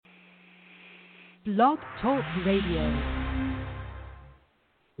Blog Talk Radio.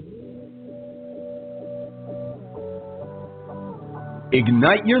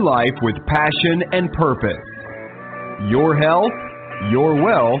 Ignite your life with passion and purpose. Your health, your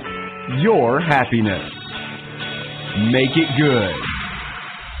wealth, your happiness. Make it good.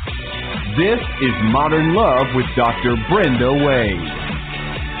 This is Modern Love with Dr. Brenda Wade.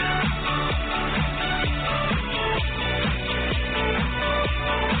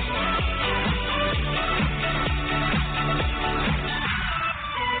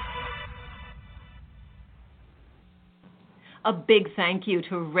 A big thank you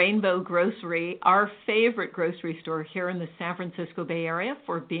to Rainbow Grocery, our favorite grocery store here in the San Francisco Bay Area,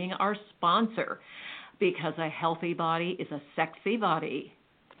 for being our sponsor, because a healthy body is a sexy body.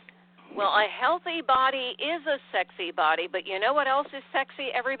 Well, a healthy body is a sexy body, but you know what else is sexy,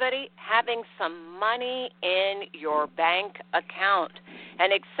 everybody? Having some money in your bank account.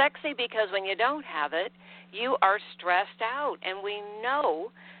 And it's sexy because when you don't have it, you are stressed out, and we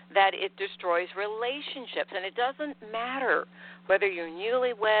know that it destroys relationships. And it doesn't matter whether you're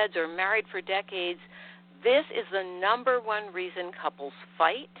newlyweds or married for decades. This is the number one reason couples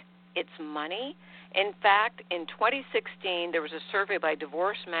fight. It's money. In fact, in 2016, there was a survey by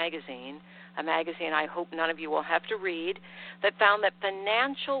Divorce Magazine, a magazine I hope none of you will have to read, that found that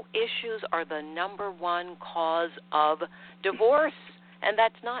financial issues are the number one cause of divorce. And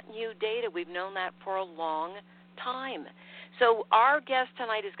that's not new data. We've known that for a long time. So our guest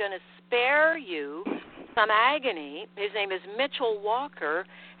tonight is going to spare you some agony. His name is Mitchell Walker,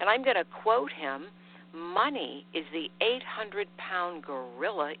 and I'm going to quote him: "Money is the 800-pound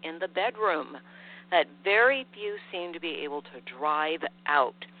gorilla in the bedroom that very few seem to be able to drive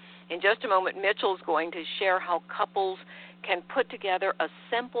out." In just a moment, Mitchell's going to share how couples can put together a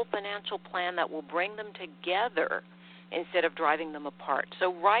simple financial plan that will bring them together instead of driving them apart.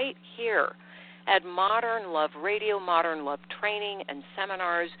 So right here at Modern Love Radio, Modern Love Training and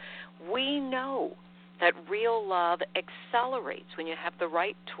Seminars, we know that real love accelerates when you have the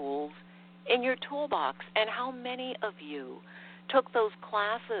right tools in your toolbox. And how many of you took those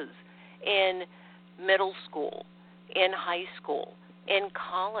classes in middle school, in high school, in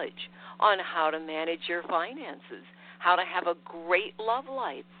college on how to manage your finances, how to have a great love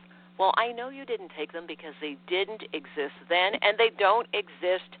life? Well, I know you didn't take them because they didn't exist then, and they don't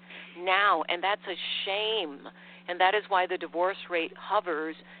exist now, and that's a shame. And that is why the divorce rate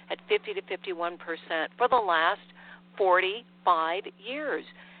hovers at 50 to 51% for the last 45 years.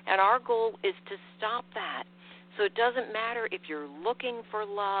 And our goal is to stop that. So it doesn't matter if you're looking for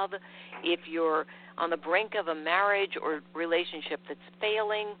love, if you're on the brink of a marriage or relationship that's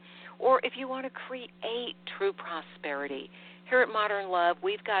failing, or if you want to create true prosperity. Here at Modern Love,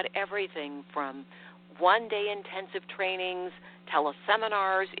 we've got everything from one-day intensive trainings,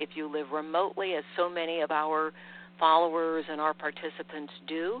 teleseminars, if you live remotely, as so many of our followers and our participants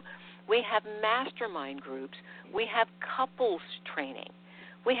do. We have mastermind groups. We have couples training.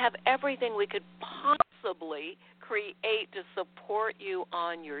 We have everything we could possibly create to support you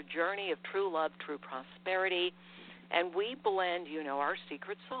on your journey of true love, true prosperity. And we blend, our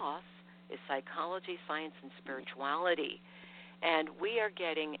secret sauce is psychology, science, and spirituality. And we are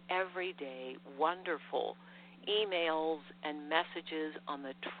getting every day wonderful emails and messages on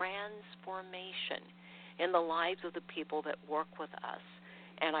the transformation in the lives of the people that work with us.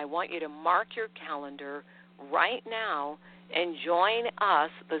 And I want you to mark your calendar right now and join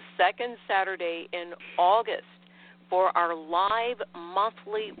us the second Saturday in August for our live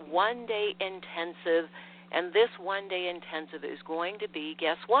monthly one-day intensive. And this one-day intensive is going to be,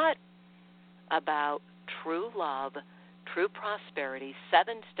 guess what? About true love, true prosperity,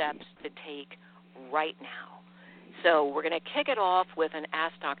 7 steps to take right now. So we're going to kick it off with an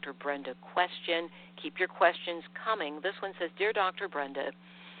Ask Dr. Brenda question. Keep your questions coming. This one says, "Dear Dr. Brenda,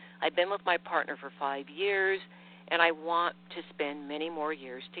 I've been with my partner for 5 years, and I want to spend many more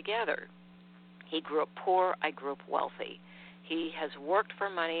years together. He grew up poor. I grew up wealthy. He has worked for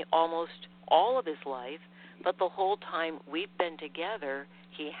money almost all of his life, but the whole time we've been together,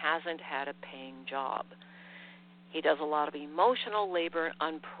 he hasn't had a paying job. He does a lot of emotional labor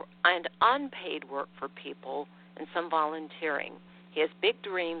and unpaid work for people and some volunteering. He has big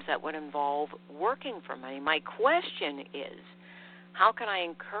dreams that would involve working for money. My question is, how can I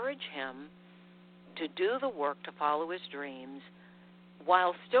encourage him to do the work to follow his dreams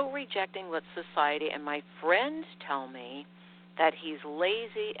while still rejecting what society and my friends tell me that he's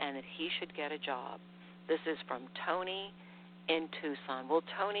lazy and that he should get a job?" This is from Tony in Tucson. Well,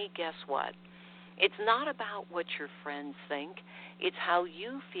 Tony, guess what? It's not about what your friends think. It's how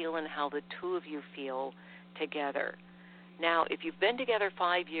you feel and how the two of you feel together. Now, if you've been together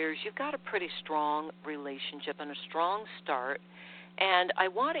 5 years, you've got a pretty strong relationship and a strong start. And I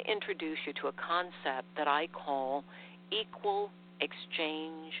want to introduce you to a concept that I call equal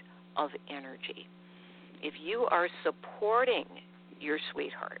exchange of energy. If you are supporting your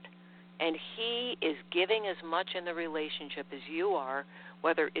sweetheart and he is giving as much in the relationship as you are,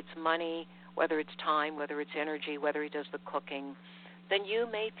 whether it's money, whether it's time, whether it's energy, whether he does the cooking, then you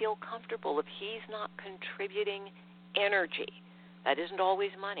may feel comfortable if he's not contributing energy. That isn't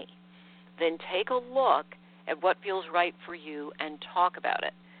always money. Then take a look at what feels right for you and talk about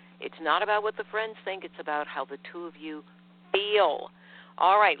it. It's not about what the friends think. It's about how the two of you feel.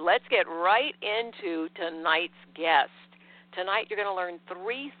 All right, let's get right into tonight's guest. Tonight you're going to learn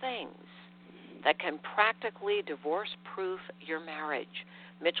 3 things that can practically divorce-proof your marriage.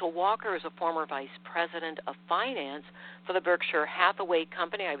 Mitchell Walker is a former vice president of finance for the Berkshire Hathaway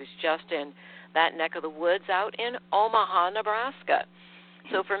Company. I was just in that neck of the woods out in Omaha, Nebraska.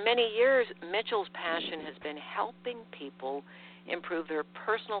 So for many years, Mitchell's passion has been helping people improve their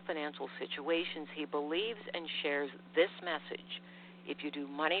personal financial situations. He believes and shares this message. If you do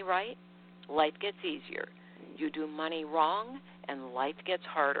money right, life gets easier. You do money wrong, and life gets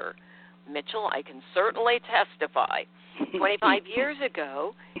harder. Mitchell, I can certainly testify. 25 years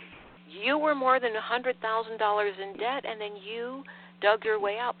ago, you were more than $100,000 in debt, and then you dug your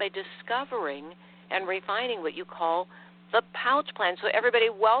way out by discovering and refining what you call the Pouch Plan. So everybody,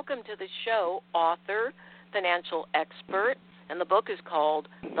 welcome to the show, author, financial expert, and the book is called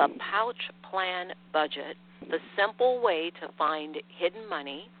The Pouch Plan Budget, the simple way to find hidden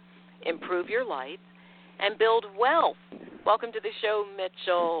money, improve your life, and build wealth. Welcome to the show,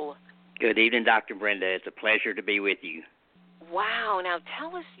 Mitchell. Good evening, Dr. Brenda. It's a pleasure to be with you. Wow. Now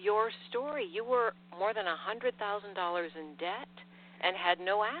tell us your story. You were more than $100,000 in debt and had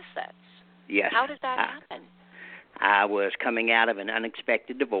no assets. Yes. How did that happen? I was coming out of an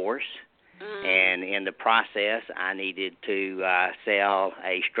unexpected divorce, and in the process, I needed to sell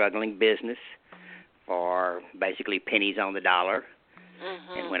a struggling business for basically pennies on the dollar.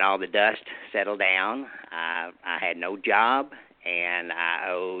 And when all the dust settled down, I had no job, and I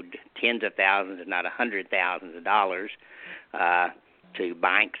owed tens of thousands, if not $100,000s of dollars to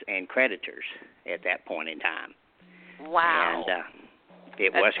banks and creditors at that point in time. Wow. And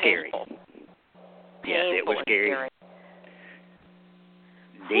it was scary. Yes, it was scary.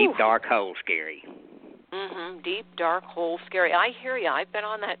 Deep, dark hole scary. Deep, dark hole scary. I hear you. I've been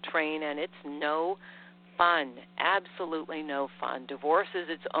on that train, and it's no fun. Absolutely no fun. Divorce is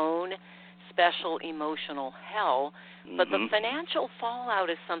its own special emotional hell, but the financial fallout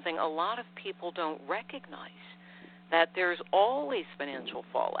is something a lot of people don't recognize, that there's always financial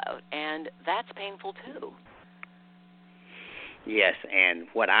fallout, and that's painful too. Yes, and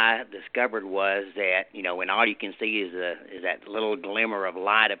what I discovered was that, you know, when all you can see is that little glimmer of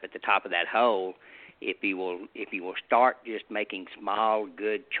light up at the top of that hole, if you will start just making small,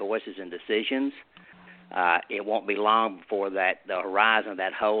 good choices and decisions, it won't be long before the horizon of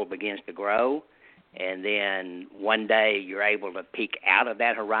that hole begins to grow, and then one day you're able to peek out of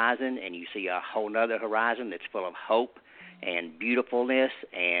that horizon and you see a whole other horizon that's full of hope and beautifulness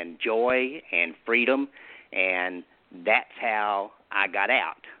and joy and freedom, and that's how I got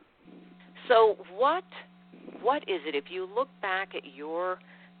out. So what is it, if you look back at your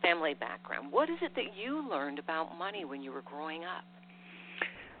family background, what is it that you learned about money when you were growing up?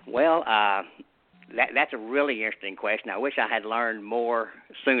 Well, that's a really interesting question. I wish I had learned more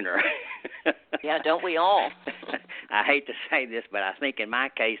sooner. Yeah, don't we all? I hate to say this, but I think in my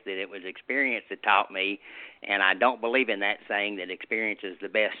case that it was experience that taught me, and I don't believe in that saying that experience is the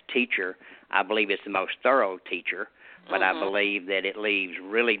best teacher. I believe it's the most thorough teacher, but I believe that it leaves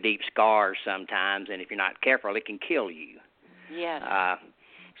really deep scars sometimes, and if you're not careful, it can kill you. Yes.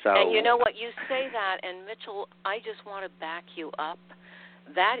 And you know what, you say that, and Mitchell, I just want to back you up.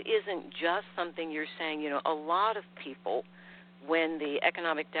 That isn't just something you're saying. You know, a lot of people, when the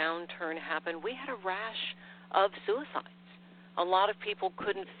economic downturn happened, we had a rash of suicides. A lot of people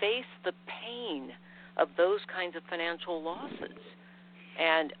couldn't face the pain of those kinds of financial losses.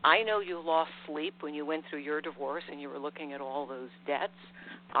 And I know you lost sleep when you went through your divorce and you were looking at all those debts.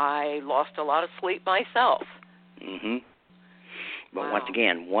 I lost a lot of sleep myself. But Wow. once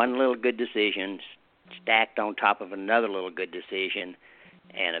again, one little good decision stacked on top of another little good decision,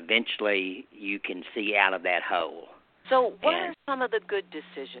 and eventually you can see out of that hole. So what are some of the good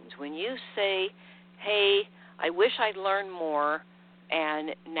decisions? When you say, hey, I wish I'd learned more,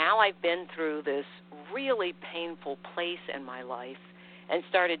 and now I've been through this really painful place in my life and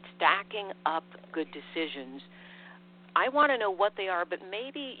started stacking up good decisions, I want to know what they are, but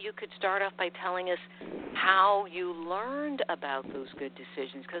maybe you could start off by telling us how you learned about those good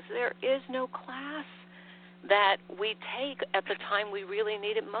decisions, because there is no class that we take at the time we really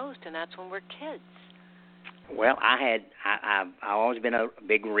need it most, and that's when we're kids. Well, I've always been a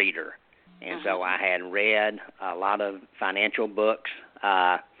big reader, and so I had read a lot of financial books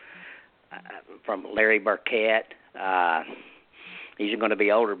from Larry Burkett. These are going to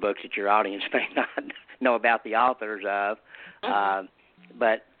be older books that your audience may not know about the authors of.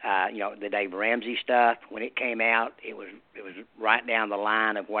 But the Dave Ramsey stuff, when it came out, it was right down the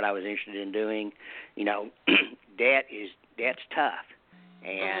line of what I was interested in doing. Debt's tough,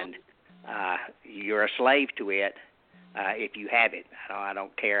 and you're a slave to it if you have it. I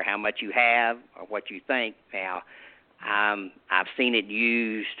don't care how much you have or what you think. Now, I've seen it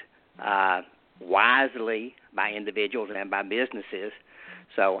used wisely by individuals and by businesses.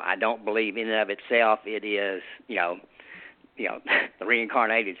 So I don't believe in and of itself it is, the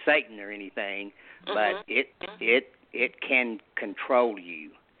reincarnated Satan or anything, but it can control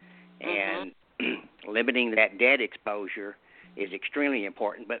you, and limiting that debt exposure is extremely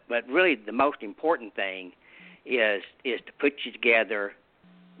important. But really, the most important thing is to put you together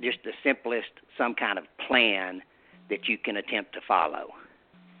just the simplest, some kind of plan that you can attempt to follow.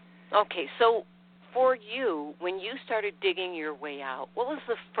 Okay, so for you, when you started digging your way out, what was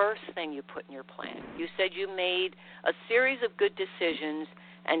the first thing you put in your plan? You said you made a series of good decisions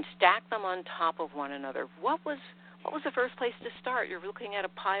and stacked them on top of one another. What was the first place to start? You're looking at a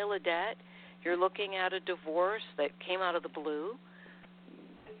pile of debt. You're looking at a divorce that came out of the blue.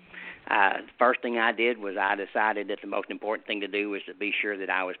 The first thing I did was I decided that the most important thing to do was to be sure that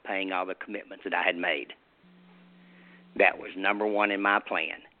I was paying all the commitments that I had made. That was number one in my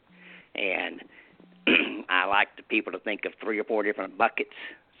plan. And I like the people to think of 3 or 4 different buckets,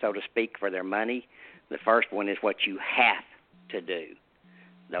 so to speak, for their money. The first one is what you have to do.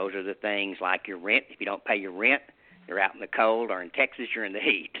 Those are the things like your rent. If you don't pay your rent, you're out in the cold, or in Texas, you're in the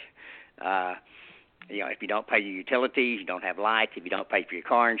heat. If you don't pay your utilities, you don't have lights. If you don't pay for your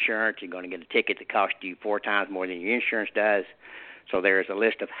car insurance, you're going to get a ticket that costs you 4 times more than your insurance does. So there's a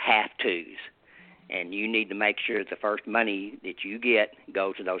list of have-tos. And you need to make sure that the first money that you get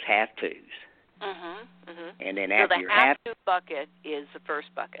goes to those have-tos. And then after your have-to bucket is the first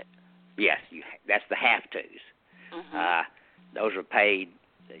bucket. Yes, that's the have-tos. Those are paid.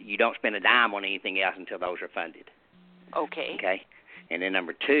 You don't spend a dime on anything else until those are funded. Okay. And then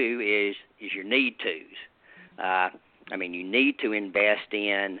number 2 is your need-tos. You need to invest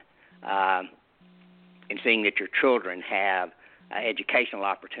in seeing that your children have educational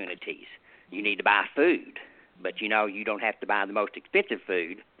opportunities. You need to buy food, but you don't have to buy the most expensive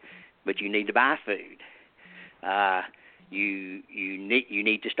food, but you need to buy food. You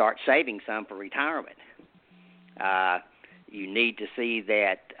need to start saving some for retirement. You need to see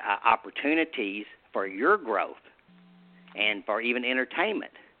that opportunities for your growth and for even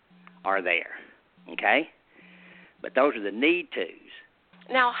entertainment are there. Okay? But those are the need-tos.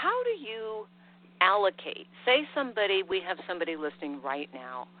 Now, how do you allocate? Say we have somebody listening right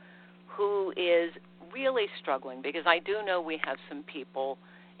now who is really struggling, because I do know we have some people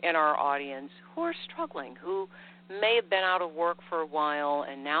in our audience who are struggling, who may have been out of work for a while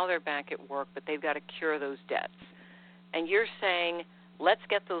and now they're back at work, but they've got to cure those debts. And you're saying, let's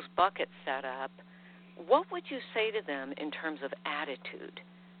get those buckets set up. What would you say to them in terms of attitude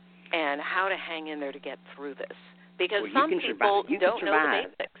and how to hang in there to get through this? Because some people don't know the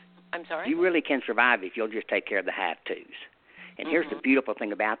basics. I'm sorry? You really can survive if you'll just take care of the have-tos. And here's the beautiful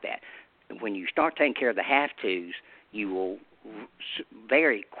thing about that. When you start taking care of the have-tos, you will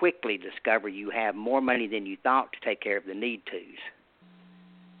very quickly discover you have more money than you thought to take care of the need-tos.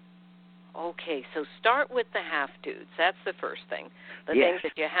 Okay, so start with the have-tos. That's the first thing. The things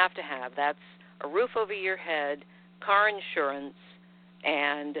that you have to have. That's a roof over your head, car insurance,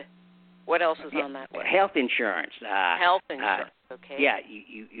 and what else is on that list? Health insurance. Health insurance, okay. Yeah,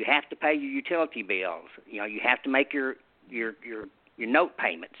 you have to pay your utility bills. You have to make your note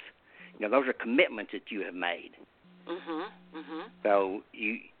payments. Those are commitments that you have made. So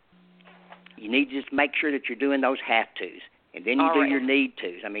you need to just make sure that you're doing those have-tos. And then you do your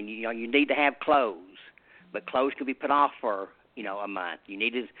need-tos. You need to have clothes, but clothes can be put off for, a month. You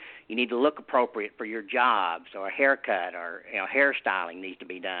need to look appropriate for your jobs, or a haircut, or hairstyling needs to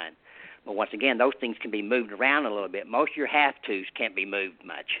be done. But once again, those things can be moved around a little bit. Most of your have-tos can't be moved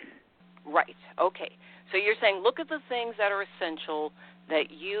much. Right. Okay. So you're saying look at the things that are essential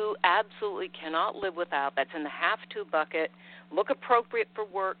that you absolutely cannot live without. That's in the have-to bucket. Look appropriate for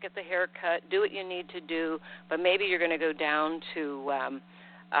work, get the haircut, do what you need to do, but maybe you're going to go down to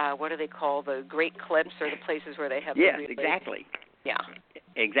what do they call the Great Clips, or the places where they have yes, the exactly. Yeah.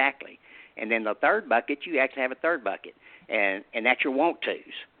 Exactly. And then the third bucket, you actually have a third bucket, and that's your want tos.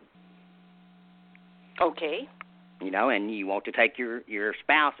 Okay. And you want to take your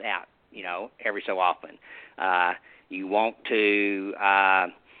spouse out, every so often. You want to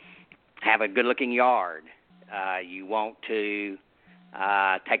have a good-looking yard. You want to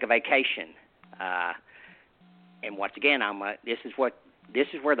take a vacation. And once again, this is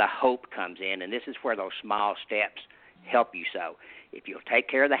where the hope comes in, and this is where those small steps help you. So if you'll take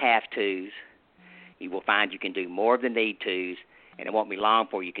care of the have-tos, you will find you can do more of the need-tos, and it won't be long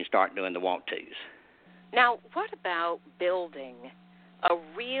before you can start doing the want-tos. Now, what about building a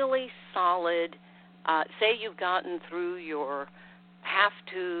really solid, say you've gotten through your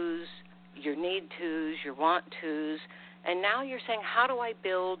have-tos, your need-tos, your want-tos, and now you're saying, how do I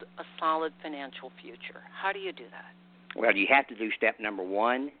build a solid financial future? How do you do that? Well, you have to do step number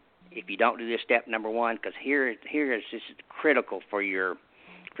one. If you don't do this step number one, because here is this is critical for your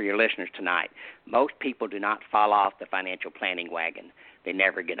listeners tonight. Most people do not fall off the financial planning wagon. They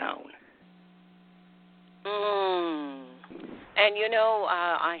never get on. And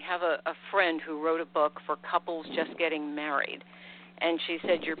I have a friend who wrote a book for couples just getting married, and she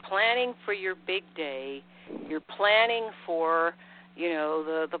said, you're planning for your big day, you're planning for,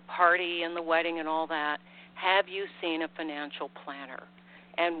 the party and the wedding and all that. Have you seen a financial planner?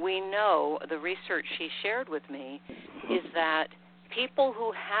 And we know, the research she shared with me, is that people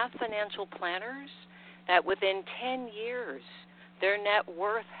who have financial planners, that within 10 years, their net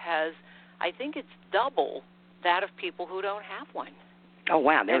worth has, I think it's double that of people who don't have one. Oh,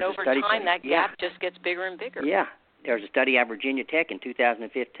 wow. And over time, that gap just gets bigger and bigger. Yeah. There was a study out of Virginia Tech in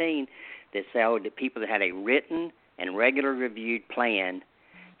 2015 that showed that people that had a written and regular reviewed plan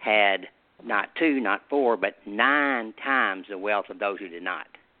had not 2, not 4, but 9 times the wealth of those who did not.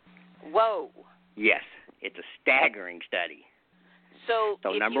 Whoa. Yes. It's a staggering study. So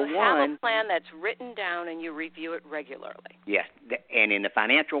if number you one, have a plan that's written down and you review it regularly. Yes. And in the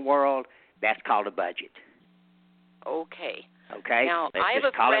financial world, that's called a budget. Okay. Okay? Now, Let's I have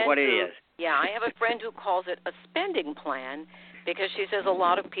just a call friend it what it who, is. Yeah, I have a friend who calls it a spending plan because she says a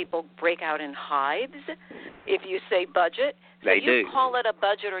lot of people break out in hives if you say budget. So They you do. call it a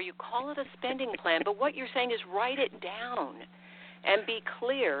budget or you call it a spending plan, but what you're saying is write it down and be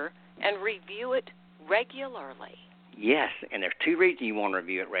clear and review it regularly. Yes, and there's 2 reasons you want to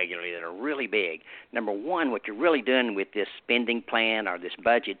review it regularly that are really big. Number one, what you're really doing with this spending plan or this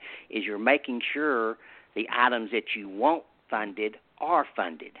budget is you're making sure the items that you want funded are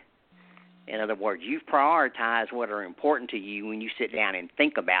funded. In other words, you've prioritized what are important to you when you sit down and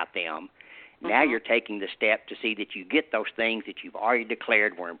think about them. Now you're taking the step to see that you get those things that you've already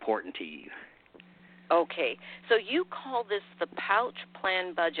declared were important to you. Okay, so you call this the Pouch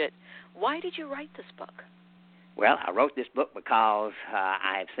Plan Budget. Why did you write this book? Well, I wrote this book because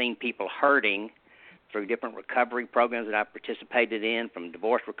I have seen people hurting through different recovery programs that I've participated in, from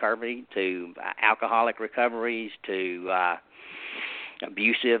divorce recovery to alcoholic recoveries to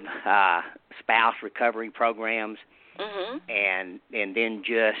abusive spouse recovery programs. And then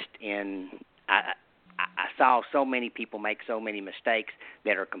I saw so many people make so many mistakes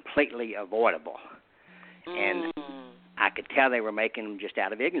that are completely avoidable. And I could tell they were making them just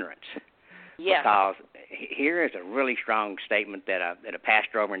out of ignorance. Yes. Because here is a really strong statement that a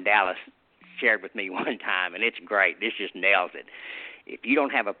pastor over in Dallas shared with me one time, and it's great. This just nails it. If you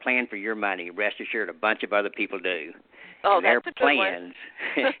don't have a plan for your money, rest assured a bunch of other people do. Oh, and that's their a good plans,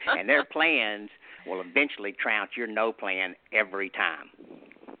 one. and their plans will eventually trounce your no plan every time.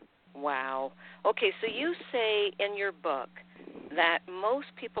 Wow. Okay, so you say in your book that most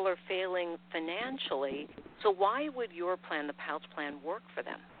people are failing financially, so why would your plan, the Pouch Plan, work for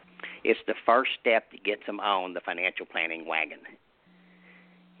them? It's the first step that gets them on the financial planning wagon.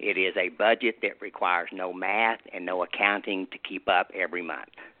 It is a budget that requires no math and no accounting to keep up every month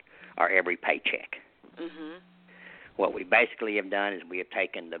or every paycheck. What we basically have done is we have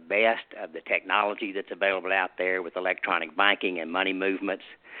taken the best of the technology that's available out there with electronic banking and money movements,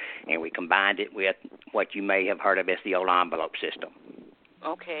 and we combined it with what you may have heard of as the old envelope system.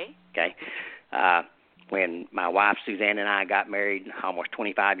 Okay. Okay. When my wife Suzanne and I got married almost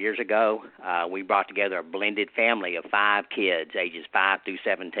 25 years ago, we brought together a blended family of 5 kids, ages 5 through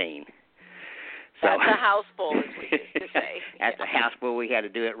 17. So, that's a house full, as we used to say. That's a house full. We had to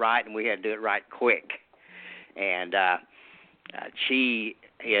do it right, and we had to do it right quick. And she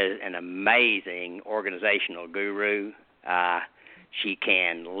is an amazing organizational guru. She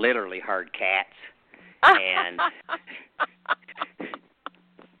can literally herd cats, and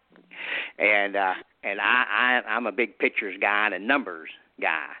I'm a big pictures guy and a numbers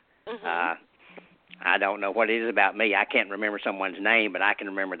guy. Mhm. I don't know what it is about me. I can't remember someone's name, but I can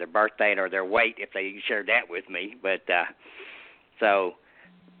remember their birthday or their weight if they shared that with me. But so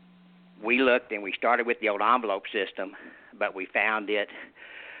we looked and we started with the old envelope system, but we found it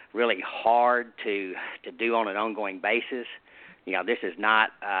really hard to do on an ongoing basis. You know, this is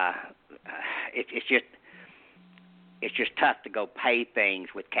not. It's just tough to go pay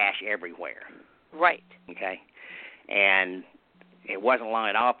things with cash everywhere. Right. Okay, and it wasn't long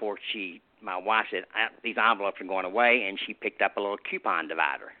at all before my wife said, these envelopes are going away, and she picked up a little coupon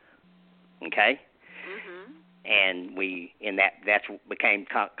divider. Okay? Mhm. And that's what became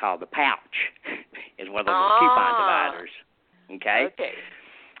called the pouch, is one of those little coupon dividers. Okay? Okay.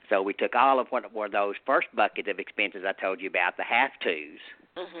 So we took all of what were those first bucket of expenses I told you about, the have-tos,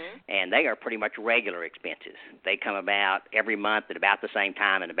 Mhm. and they are pretty much regular expenses. They come about every month at about the same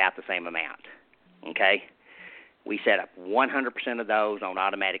time and about the same amount. Okay? We set up 100% of those on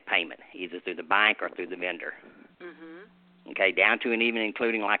automatic payment, either through the bank or through the vendor. Mhm. Okay, down to and even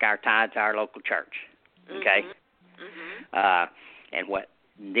including like our tithes to our local church. Okay, Mhm. and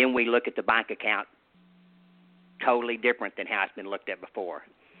then we look at the bank account totally different than how it's been looked at before.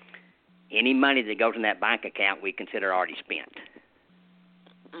 Any money that goes in that bank account we consider already spent.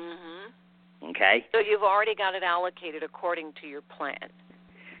 Mhm. Okay, So you've already got it allocated according to your plan.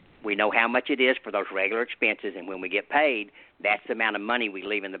 we know how much it is for those regular expenses, and when we get paid, that's the amount of money we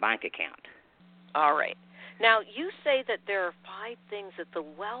leave in the bank account. All right. Now, you say that there are 5 things that the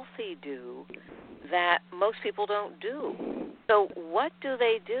wealthy do that most people don't do. So what do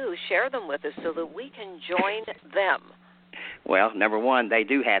they do? Share them with us so that we can join them. Well, number one, they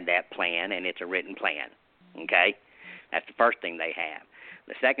do have that plan, and it's a written plan. Okay? That's the first thing they have.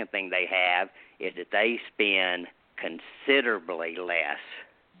 The second thing they have is that they spend considerably less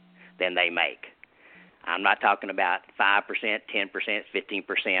than they make. I'm not talking about 5%, 10%,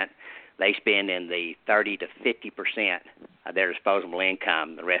 15%. They spend in the 30 to 50% of their disposable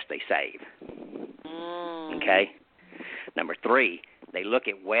income. The rest they save. Okay? Number 3, they look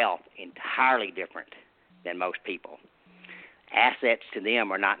at wealth entirely different than most people. Assets to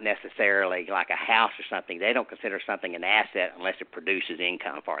them are not necessarily like a house or something. They don't consider something an asset unless it produces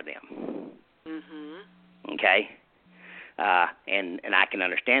income for them. Mhm. Okay? And I can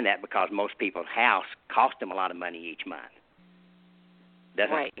understand that because most people's house costs them a lot of money each month.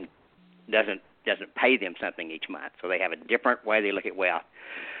 Doesn't pay them something each month. So they have a different way they look at wealth.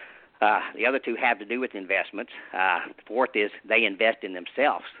 The other 2 have to do with investments. The fourth is they invest in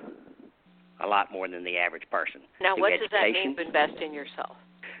themselves a lot more than the average person. Now, Through what does that education. mean to invest in yourself?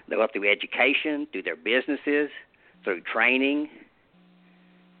 They go through education, through their businesses, through training.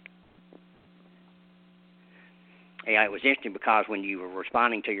 Yeah, it was interesting because when you were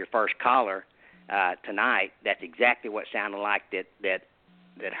responding to your first caller tonight, that's exactly what sounded like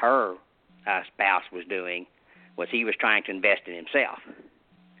that her spouse was doing. Was he was trying to invest in himself,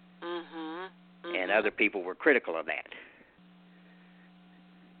 and other people were critical of that.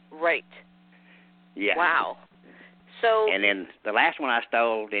 Right. Yeah. Wow. So. And then the last one I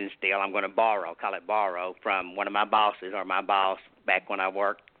stole, didn't steal, I'm going to call it borrow, from one of my bosses, or my boss back when I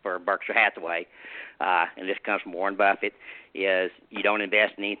worked for Berkshire Hathaway, and this comes from Warren Buffett, is you don't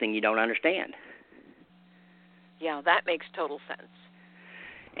invest in anything you don't understand. Yeah, that makes total sense.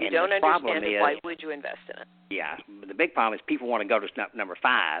 You And don't the problem understand it, is, why would you invest in it? Yeah, but the big problem is people want to go to number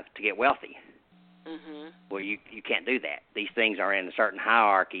 5 to get wealthy. Mhm. Well, you can't do that. These things are in a certain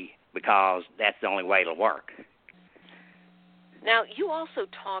hierarchy because that's the only way it'll work. Now, you also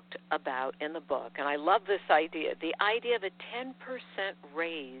talked about in the book, and I love this idea, the idea of a 10%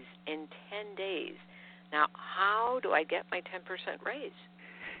 raise in 10 days. Now, how do I get my 10% raise?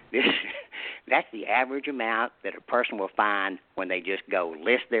 That's the average amount that a person will find when they just go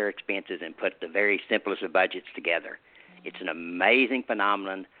list their expenses and put the very simplest of budgets together. It's an amazing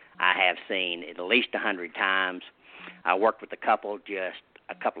phenomenon I have seen at least 100 times. I worked with a couple just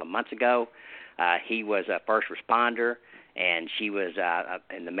a couple of months ago. He was a first responder, and she was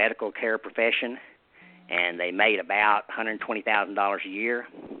in the medical care profession, and they made about $120,000 a year.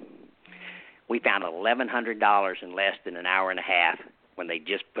 We found $1,100 in less than an hour and a half when they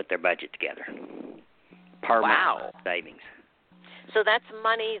just put their budget together per month savings. So that's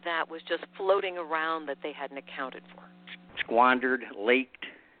money that was just floating around that they hadn't accounted for. Squandered, leaked,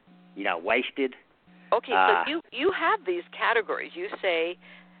 wasted. Okay, so you have these categories. You say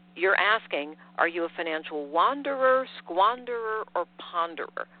you're asking, are you a financial wanderer, squanderer, or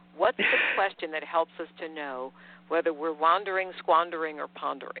ponderer? What's the question that helps us to know whether we're wandering, squandering, or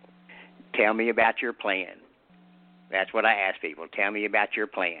pondering? Tell me about your plan. That's what I ask people. Tell me about your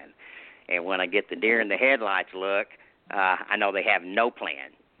plan. And when I get the deer in the headlights look, I know they have no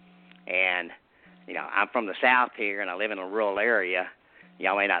plan. And, I'm from the South here, and I live in a rural area.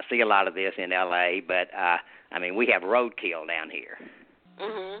 Y'all may not see a lot of this in L.A., but, we have roadkill down here.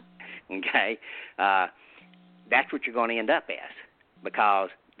 Mm-hmm. Okay? That's what you're going to end up as, because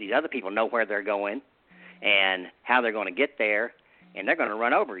these other people know where they're going and how they're going to get there, and they're going to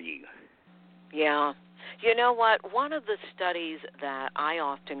run over you. Yeah. You know what? One of the studies that I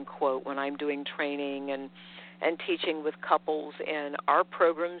often quote when I'm doing training and teaching with couples in our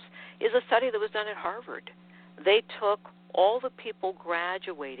programs is a study that was done at Harvard. They took all the people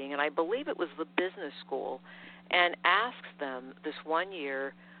graduating, and I believe it was the business school, and asked them this one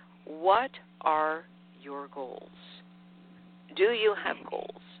year, what are your goals? Do you have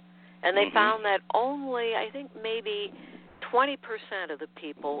goals? And they found that only, I think maybe 20% of the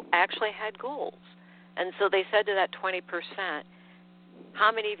people actually had goals. And so they said to that 20%,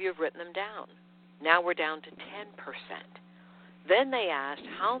 how many of you have written them down? Now we're down to 10%. Then they asked,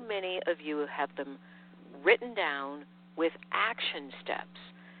 how many of you have them written down with action steps?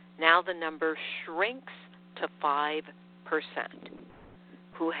 Now the number shrinks to 5%.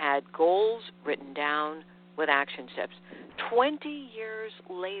 Who had goals written down with action steps. 20 years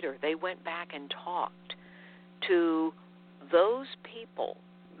later, they went back and talked to those people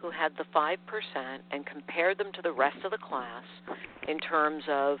who had the 5% and compared them to the rest of the class in terms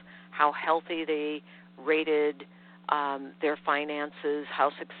of how healthy they rated their finances,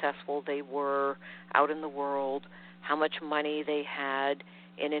 how successful they were out in the world, how much money they had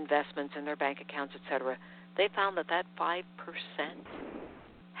in investments in their bank accounts, etc. They found that 5%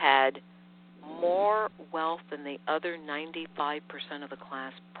 had more wealth than the other 95% of the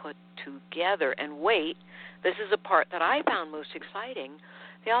class put together. And wait, this is the part that I found most exciting.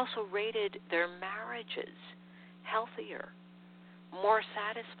 They also rated their marriages healthier, more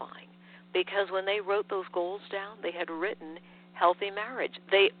satisfying, because when they wrote those goals down, they had written healthy marriage.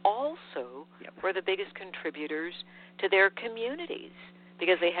 They also were the biggest contributors to their communities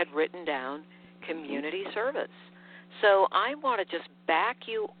because they had written down community service. So I want to just back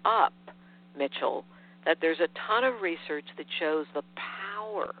you up, Mitchell, that there's a ton of research that shows the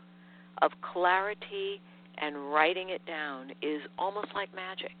power of clarity and writing it down is almost like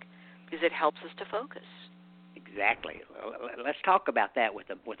magic because it helps us to focus. Exactly. Let's talk about that with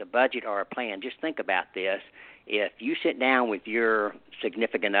a budget or a plan. Just think about this. If you sit down with your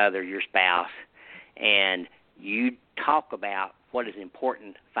significant other, your spouse, and you talk about what is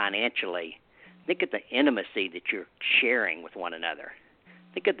important financially, think of the intimacy that you're sharing with one another.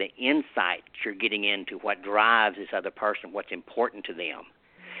 Think of the insight you're getting into what drives this other person, what's important to them.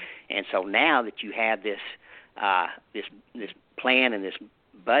 And so now that you have this plan and this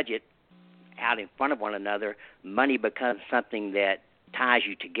budget out in front of one another, money becomes something that ties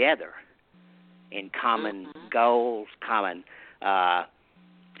you together in common goals, common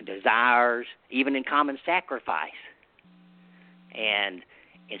desires, even in common sacrifice. And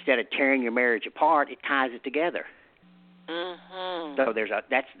instead of tearing your marriage apart, it ties it together. So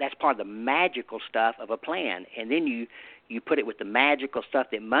that's part of the magical stuff of a plan. And then you put it with the magical stuff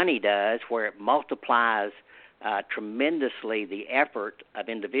that money does, where it multiplies tremendously the effort of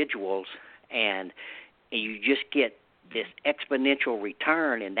individuals, and you just get this exponential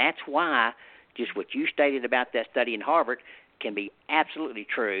return. And that's why just what you stated about that study in Harvard can be absolutely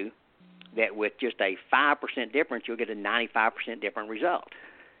true, that with just a 5% difference, you'll get a 95% different result.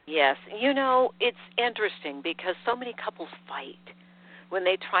 Yes. You know, it's interesting because so many couples fight when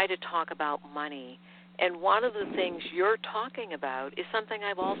they try to talk about money. And one of the things you're talking about is something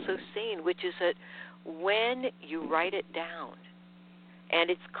I've also seen, which is that when you write it down and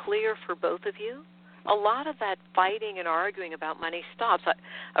it's clear for both of you, a lot of that fighting and arguing about money stops.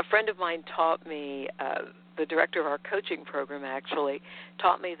 A friend of mine taught me, the director of our coaching program actually,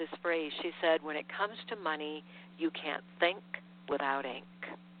 taught me this phrase. She said, when it comes to money, you can't think without ink.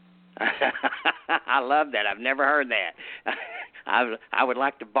 I love that. I've never heard that. I would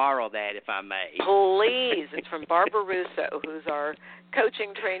like to borrow that if I may. Please. It's from Barbara Russo, who's our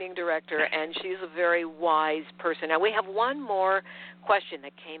coaching training director, and she's a very wise person. Now, we have one more question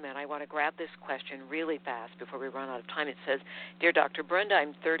that came in. I want to grab this question really fast before we run out of time. It says, Dear Dr. Brenda,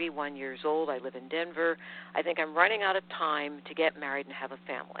 I'm 31 years old. I live in Denver. I think I'm running out of time to get married and have a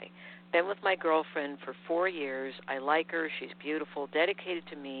family. Been with my girlfriend for 4 years. I like her. She's beautiful, dedicated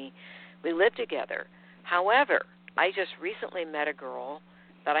to me. We live together. However, I just recently met a girl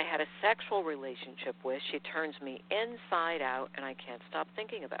that I had a sexual relationship with. She turns me inside out, and I can't stop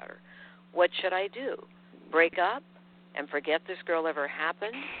thinking about her. What should I do? Break up and forget this girl ever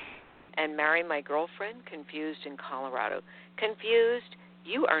happened and marry my girlfriend? Confused in Colorado. Confused,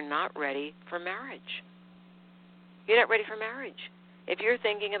 you are not ready for marriage. you're not ready for marriage. If you're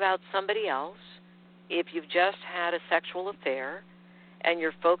thinking about somebody else, if you've just had a sexual affair and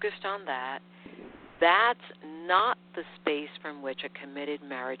you're focused on that, that's not the space from which a committed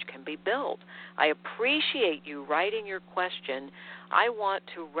marriage can be built. I appreciate you writing your question. I want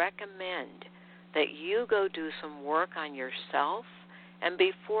to recommend that you go do some work on yourself, and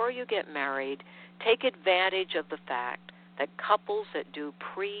before you get married, take advantage of the fact that couples that do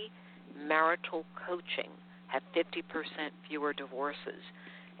pre-marital coaching have 50% fewer divorces.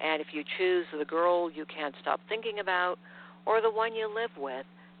 And if you choose the girl you can't stop thinking about or the one you live with,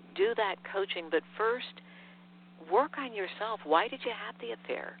 do that coaching. But first, work on yourself. Why did you have the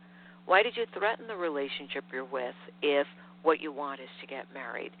affair? Why did you threaten the relationship you're with if what you want is to get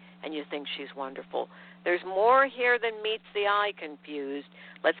married and you think she's wonderful? There's more here than meets the eye confused.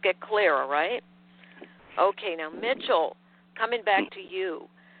 Let's get clear, all right? Okay, now, Mitchell, coming back to you,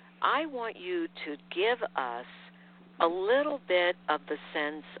 I want you to give us a little bit of the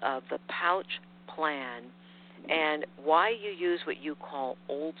sense of the pouch plan and why you use what you call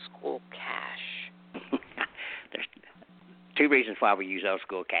old school cash. There's two reasons why we use old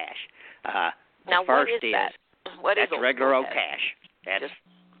school cash. Now, first what is that? What is that's regular old cash. That's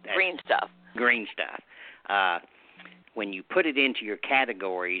green stuff. Green stuff. When you put it into your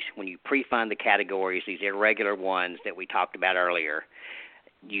categories, when you pre-fund the categories, these irregular ones that we talked about earlier,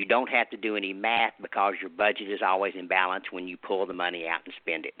 you don't have to do any math because your budget is always in balance when you pull the money out and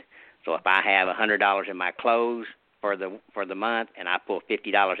spend it. So if I have $100 in my clothes for the month and I pull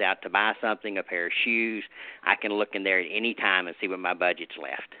 $50 out to buy something, a pair of shoes, I can look in there at any time and see what my budget's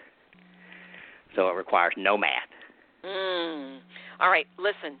left. So it requires no math. All right,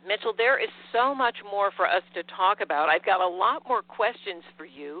 listen, Mitchell, there is so much more for us to talk about. I've got a lot more questions for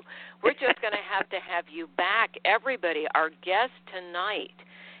you. We're just going to have you back. Everybody, our guest tonight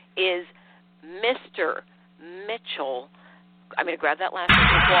is Mr. Mitchell. I'm going to grab that last name,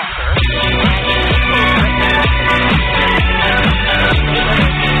 Walker.